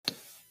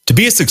To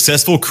be a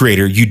successful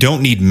creator, you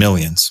don't need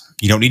millions.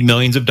 You don't need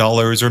millions of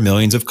dollars or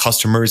millions of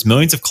customers,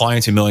 millions of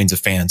clients, and millions of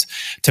fans.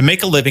 To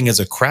make a living as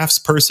a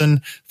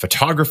craftsperson,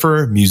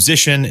 photographer,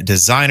 musician,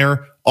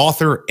 designer,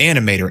 author,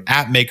 animator,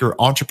 app maker,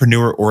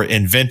 entrepreneur, or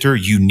inventor,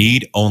 you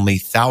need only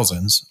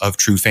thousands of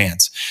true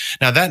fans.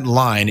 Now, that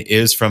line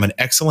is from an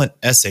excellent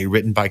essay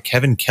written by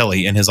Kevin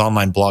Kelly in his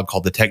online blog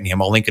called The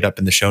Technium. I'll link it up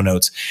in the show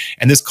notes.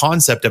 And this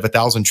concept of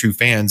 1,000 true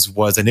fans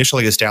was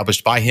initially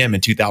established by him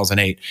in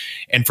 2008.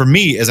 And for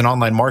me, as an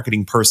online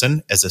marketing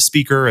person, as a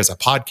speaker, as a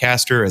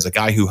podcaster, as a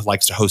guy who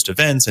likes to host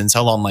events and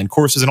sell online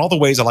courses, and all the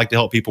ways I like to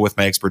help people with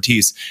my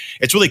expertise,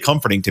 it's really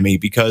comforting to me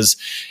because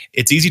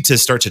it's easy to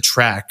start to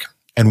track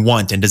and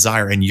want and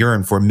desire and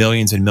yearn for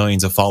millions and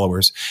millions of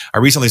followers. I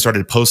recently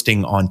started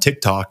posting on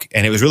TikTok,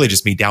 and it was really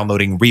just me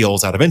downloading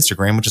Reels out of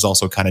Instagram, which is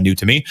also kind of new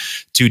to me,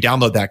 to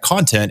download that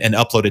content and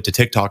upload it to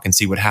TikTok and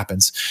see what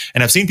happens.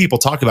 And I've seen people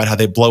talk about how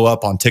they blow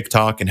up on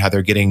TikTok and how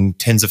they're getting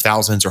tens of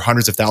thousands or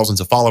hundreds of thousands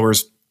of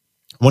followers.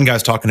 One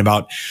guy's talking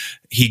about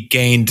he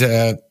gained,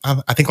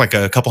 I think like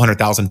a couple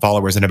 100,000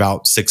 followers in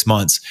about 6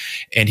 months.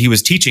 And he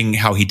was teaching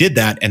how he did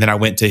that. And then I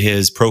went to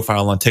his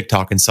profile on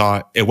TikTok and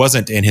saw it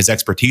wasn't in his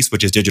expertise,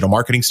 which is digital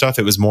marketing stuff.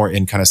 It was more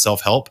in kind of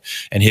self-help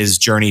and his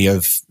journey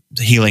of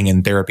healing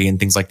and therapy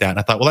and things like that. And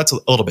I thought, well, that's a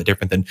little bit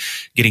different than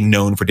getting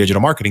known for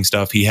digital marketing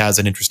stuff. He has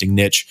an interesting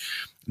niche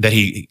that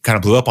he kind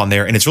of blew up on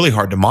there, and it's really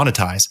hard to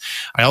monetize.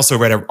 I also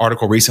read an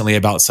article recently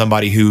about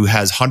somebody who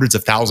has hundreds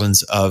of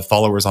thousands of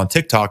followers on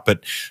TikTok,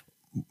 but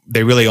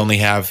they really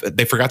only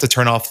they forgot to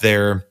turn off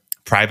their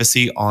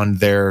privacy on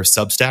their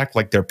Substack,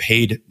 like their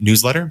paid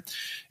newsletter.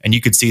 And you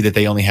could see that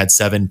they only had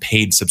 7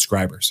 paid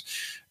subscribers.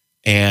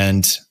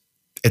 And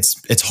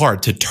it's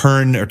hard to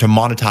turn or to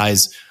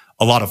monetize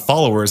a lot of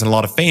followers and a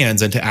lot of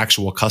fans into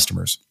actual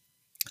customers.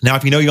 Now,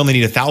 if you know you only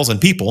need 1,000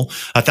 people,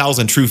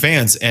 1,000 true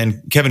fans,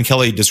 and Kevin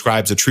Kelly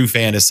describes a true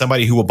fan as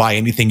somebody who will buy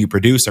anything you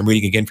produce. I'm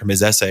reading again from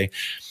his essay.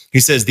 He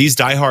says, these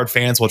diehard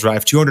fans will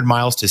drive 200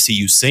 miles to see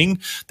you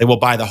sing. They will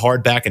buy the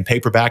hardback and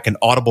paperback and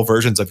audible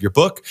versions of your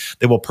book.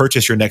 They will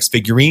purchase your next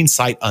figurine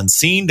sight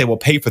unseen. They will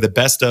pay for the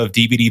best of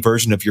DVD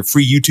version of your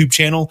free YouTube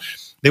channel.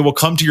 They will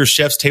come to your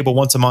chef's table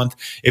once a month.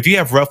 If you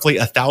have roughly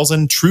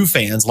 1,000 true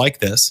fans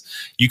like this,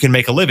 you can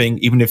make a living,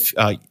 even if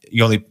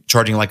you're only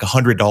charging like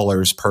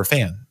 $100 per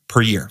fan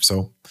per year.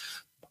 So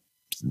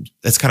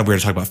that's kind of weird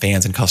to talk about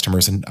fans and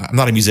customers. And I'm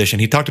not a musician.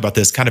 He talked about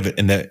this kind of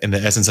in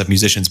the essence of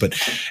musicians. But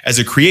as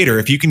a creator,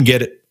 if you can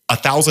get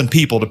 1,000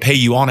 people to pay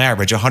you on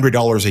average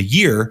 $100 a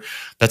year,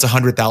 that's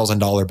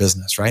 $100,000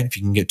 business, right? If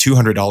you can get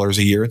 $200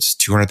 a year, it's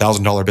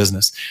 $200,000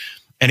 business.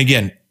 And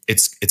again,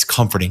 it's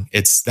comforting.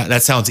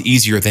 That sounds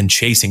easier than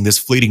chasing this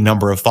fleeting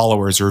number of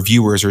followers or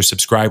viewers or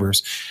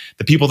subscribers.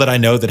 The people that I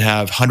know that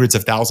have hundreds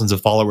of thousands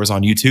of followers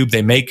on YouTube,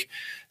 they make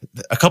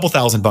a couple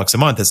 $1,000 a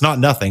month. It's not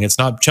nothing. It's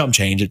not chump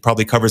change. It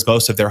probably covers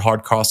most of their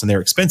hard costs and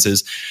their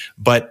expenses,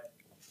 but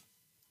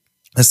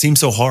that seems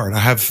so hard. I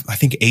have, I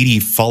think,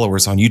 80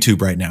 followers on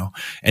YouTube right now.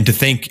 And to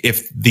think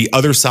if the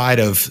other side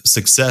of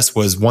success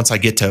was once I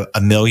get to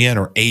 1 million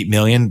or 8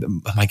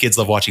 million, my kids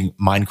love watching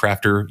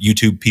Minecrafter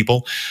YouTube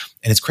people.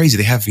 And it's crazy.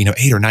 They have,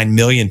 8 or 9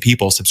 million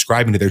people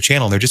subscribing to their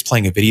channel. And they're just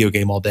playing a video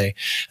game all day.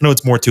 I know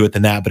it's more to it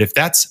than that, but if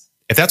that's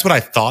what I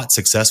thought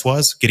success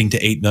was, getting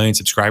to 8 million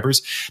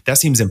subscribers, that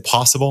seems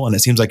impossible, and it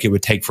seems like it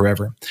would take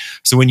forever.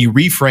 So when you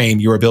reframe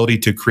your ability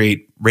to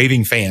create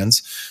raving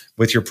fans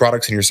with your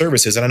products and your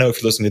services, and I know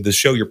if you're listening to this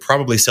show, you're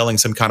probably selling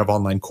some kind of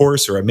online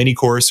course or a mini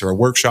course or a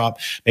workshop.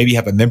 Maybe you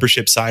have a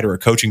membership site or a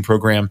coaching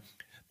program.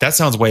 That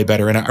sounds way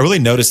better. And I really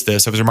noticed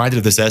this. I was reminded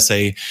of this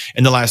essay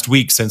in the last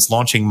week since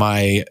launching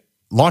my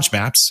launch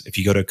maps. If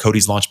you go to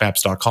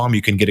codyslaunchmaps.com,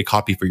 you can get a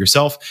copy for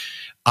yourself.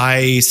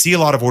 I see a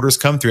lot of orders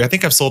come through. I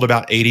think I've sold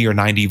about 80 or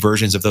 90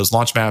 versions of those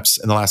launch maps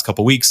in the last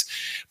couple of weeks.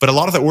 But a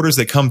lot of the orders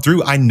that come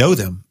through, I know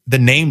them. The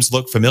names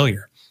look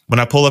familiar. When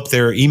I pull up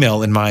their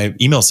email in my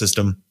email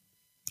system,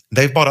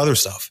 they've bought other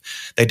stuff.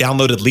 They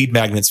downloaded lead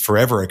magnets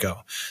forever ago.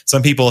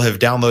 Some people have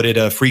downloaded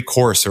a free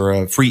course or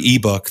a free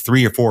ebook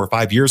 3 or 4 or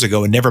 5 years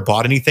ago and never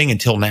bought anything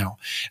until now.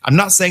 I'm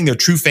not saying they're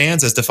true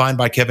fans as defined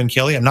by Kevin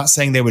Kelly. I'm not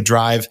saying they would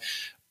drive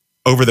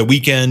over the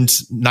weekend,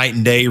 night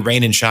and day,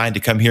 rain and shine to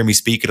come hear me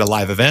speak at a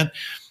live event.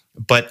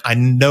 But I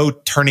know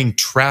turning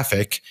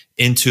traffic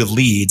into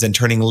leads and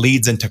turning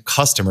leads into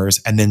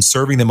customers and then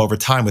serving them over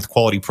time with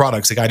quality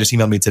products. A guy just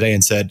emailed me today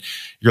and said,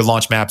 your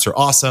launch maps are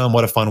awesome.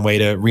 What a fun way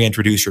to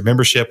reintroduce your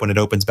membership when it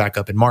opens back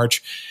up in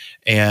March.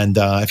 And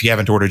if you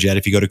haven't ordered yet,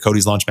 if you go to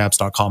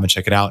codyslaunchmaps.com and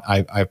check it out,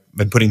 I've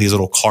been putting these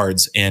little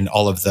cards in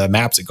all of the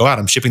maps that go out.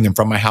 I'm shipping them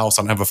from my house.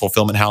 I don't have a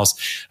fulfillment house.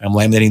 I'm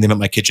laminating them at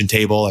my kitchen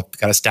table. I've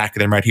got a stack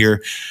of them right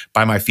here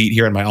by my feet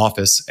here in my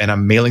office, and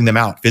I'm mailing them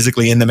out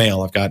physically in the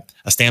mail. I've got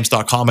a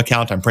stamps.com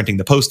account. I'm printing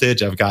the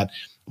postage. I've got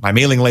my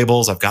mailing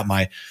labels. I've got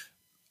my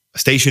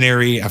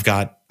stationery. I've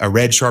got a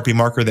red Sharpie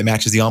marker that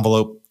matches the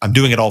envelope. I'm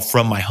doing it all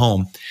from my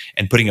home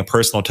and putting a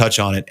personal touch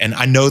on it. And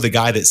I know the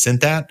guy that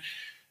sent that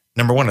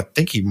number one, I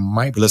think he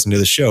might be listening to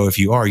the show. If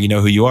you are, you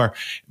know who you are.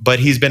 But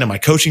he's been in my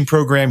coaching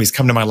program. He's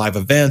come to my live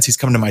events. He's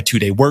come to my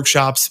 2-day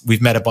workshops.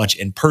 We've met a bunch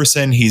in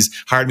person. He's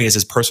hired me as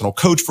his personal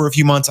coach for a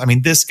few months. I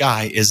mean, this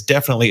guy is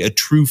definitely a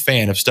true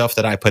fan of stuff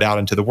that I put out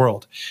into the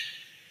world.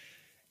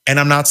 And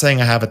I'm not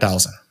saying I have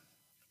 1,000,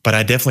 but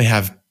I definitely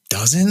have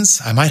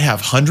dozens. I might have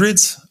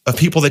hundreds of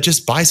people that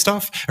just buy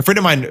stuff. A friend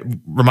of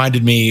mine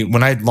reminded me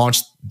when I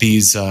launched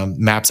these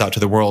maps out to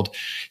the world,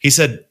 he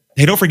said,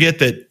 hey, don't forget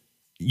that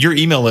your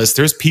email list,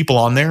 there's people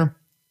on there,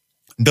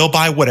 they'll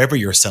buy whatever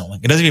you're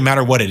selling. It doesn't even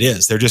matter what it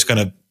is. They're just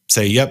going to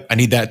say, yep, I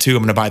need that too.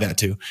 I'm going to buy that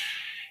too.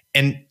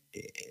 And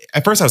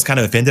at first I was kind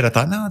of offended. I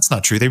thought, no, that's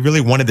not true. They really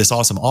wanted this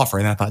awesome offer.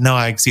 And I thought, no,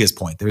 I see his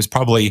point. There's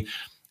probably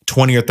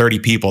 20 or 30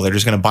 people that are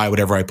just going to buy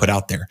whatever I put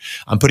out there.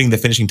 I'm putting the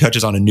finishing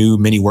touches on a new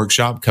mini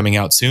workshop coming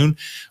out soon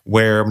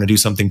where I'm going to do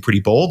something pretty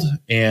bold.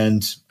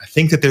 And I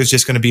think that there's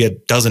just going to be a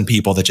dozen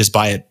people that just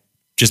buy it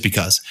just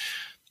because.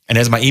 And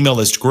as my email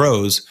list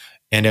grows,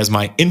 and as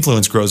my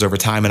influence grows over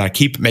time and I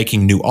keep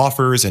making new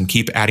offers and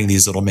keep adding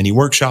these little mini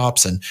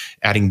workshops and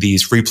adding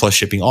these free plus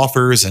shipping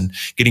offers and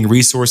getting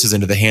resources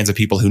into the hands of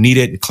people who need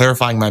it and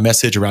clarifying my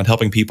message around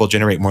helping people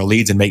generate more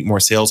leads and make more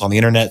sales on the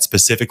internet,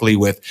 specifically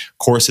with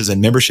courses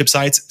and membership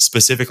sites,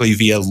 specifically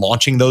via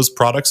launching those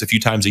products a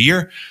few times a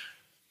year,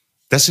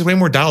 that's just way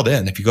more dialed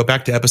in. If you go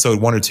back to episode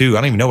 1 or 2,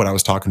 I don't even know what I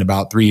was talking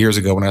about 3 years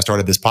ago when I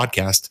started this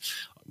podcast.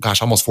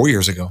 Gosh, almost 4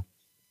 years ago,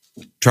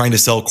 trying to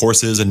sell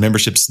courses and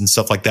memberships and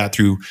stuff like that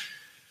through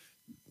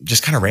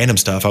just kind of random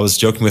stuff. I was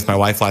joking with my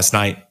wife last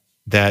night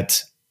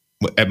that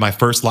at my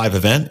first live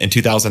event in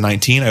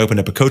 2019, I opened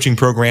up a coaching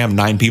program.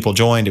 9 people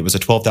joined. It was a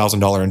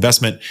 $12,000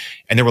 investment.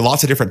 And there were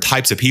lots of different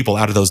types of people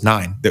out of those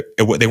 9.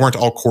 They weren't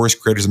all course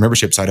creators and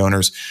membership site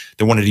owners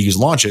that wanted to use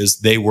launches.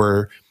 There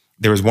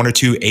was 1 or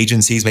 2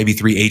 agencies, maybe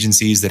 3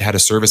 agencies that had a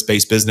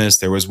service-based business.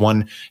 There was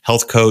 1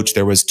 health coach.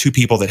 There was 2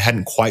 people that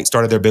hadn't quite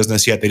started their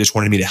business yet. They just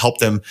wanted me to help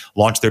them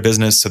launch their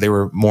business. So they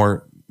were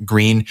more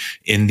green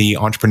in the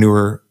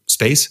entrepreneur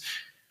space.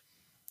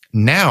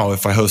 Now,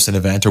 if I host an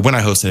event, or when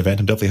I host an event,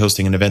 I'm definitely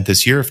hosting an event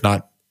this year, if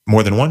not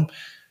more than one.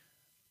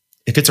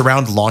 If it's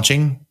around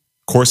launching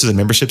courses and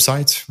membership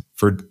sites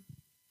for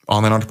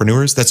online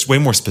entrepreneurs, that's way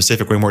more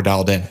specific, way more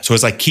dialed in. So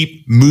as I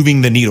keep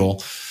moving the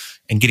needle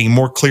and getting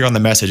more clear on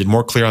the message and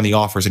more clear on the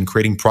offers and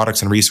creating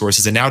products and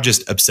resources, and now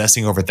just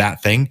obsessing over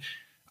that thing,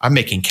 I'm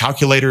making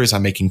calculators,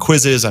 I'm making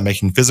quizzes, I'm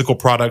making physical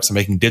products, I'm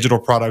making digital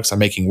products, I'm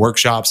making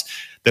workshops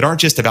that aren't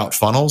just about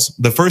funnels.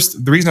 The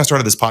reason I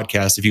started this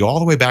podcast, if you go all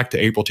the way back to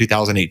April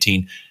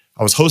 2018,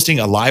 I was hosting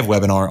a live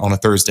webinar on a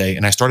Thursday,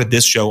 and I started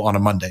this show on a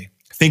Monday,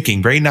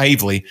 thinking very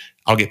naively,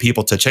 I'll get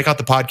people to check out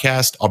the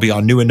podcast. I'll be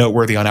on New and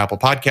Noteworthy on Apple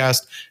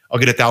Podcast. I'll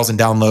get 1,000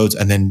 downloads,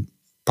 and then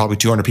probably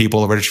 200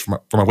 people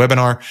register for my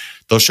webinar.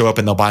 They'll show up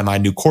and they'll buy my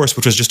new course,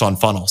 which was just on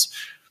funnels.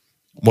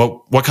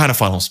 What kind of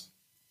funnels?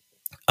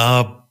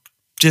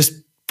 Just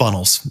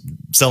funnels,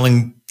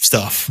 selling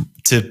stuff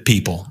to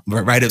people,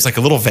 right? It was like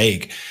a little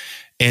vague.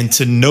 And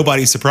to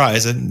nobody's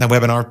surprise, that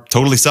webinar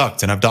totally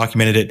sucked. And I've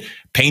documented it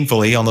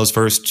painfully on those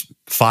first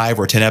 5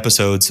 or 10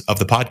 episodes of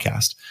the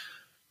podcast.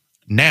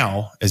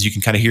 Now, as you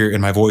can kind of hear in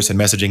my voice and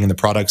messaging and the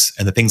products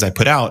and the things I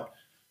put out,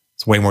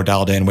 it's way more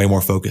dialed in, way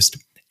more focused.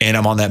 And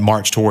I'm on that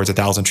march towards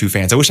 1,000 true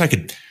fans. I wish I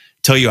could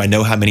tell you I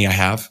know how many I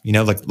have. You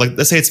know, like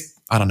let's say it's,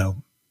 I don't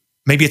know,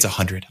 maybe it's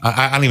 100.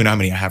 I don't even know how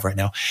many I have right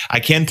now. I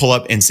can pull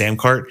up in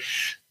Samcart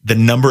the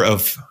number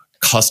of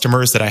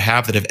customers that I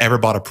have that have ever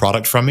bought a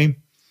product from me.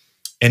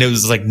 And it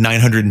was like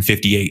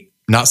 958.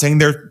 Not saying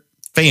they're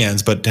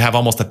fans, but to have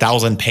almost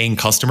 1,000 paying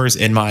customers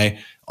in my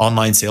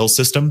online sales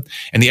system.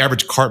 And the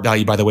average cart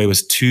value, by the way,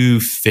 was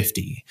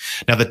 $250.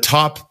 Now, the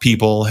top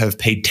people have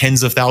paid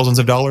tens of thousands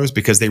of dollars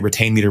because they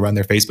retain me to run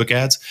their Facebook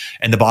ads.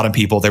 And the bottom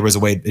people, there was a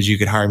way that you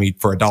could hire me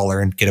for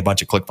 $1 and get a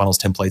bunch of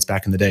ClickFunnels templates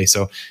back in the day.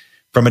 So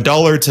from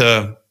 $1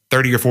 to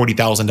 $30,000 or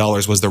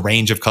 $40,000 was the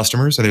range of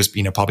customers. So there's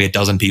probably a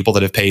dozen people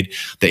that have paid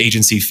the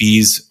agency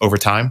fees over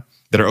time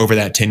that are over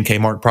that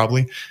 10K mark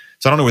probably.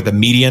 So I don't know what the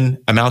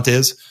median amount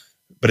is,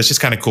 but it's just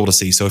kind of cool to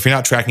see. So if you're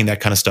not tracking that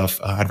kind of stuff,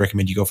 I'd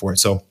recommend you go for it.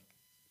 So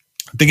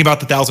think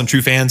about the 1,000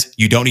 true fans.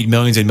 You don't need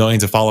millions and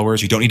millions of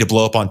followers. You don't need to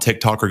blow up on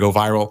TikTok or go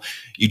viral.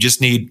 You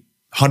just need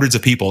hundreds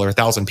of people or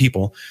 1,000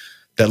 people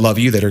that love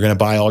you, that are going to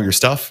buy all your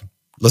stuff,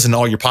 listen to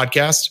all your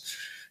podcasts,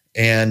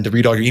 and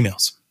read all your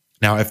emails.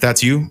 Now, if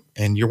that's you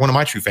and you're one of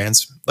my true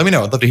fans, let me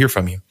know. I'd love to hear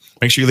from you.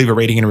 Make sure you leave a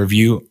rating and a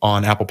review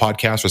on Apple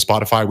Podcasts or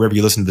Spotify, wherever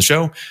you listen to the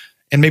show,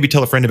 and maybe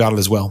tell a friend about it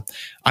as well.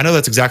 I know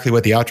that's exactly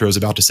what the outro is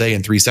about to say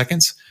in 3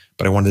 seconds,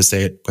 but I wanted to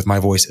say it with my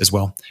voice as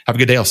well. Have a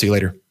good day. I'll see you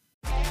later.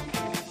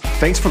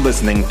 Thanks for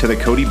listening to the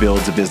Cody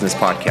Builds a Business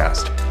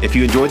podcast. If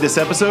you enjoyed this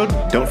episode,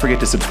 don't forget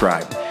to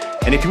subscribe.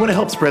 And if you want to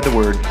help spread the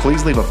word,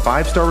 please leave a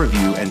 5-star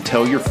review and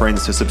tell your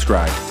friends to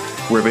subscribe.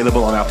 We're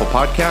available on Apple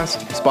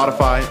Podcasts,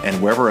 Spotify,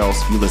 and wherever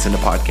else you listen to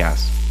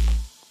podcasts.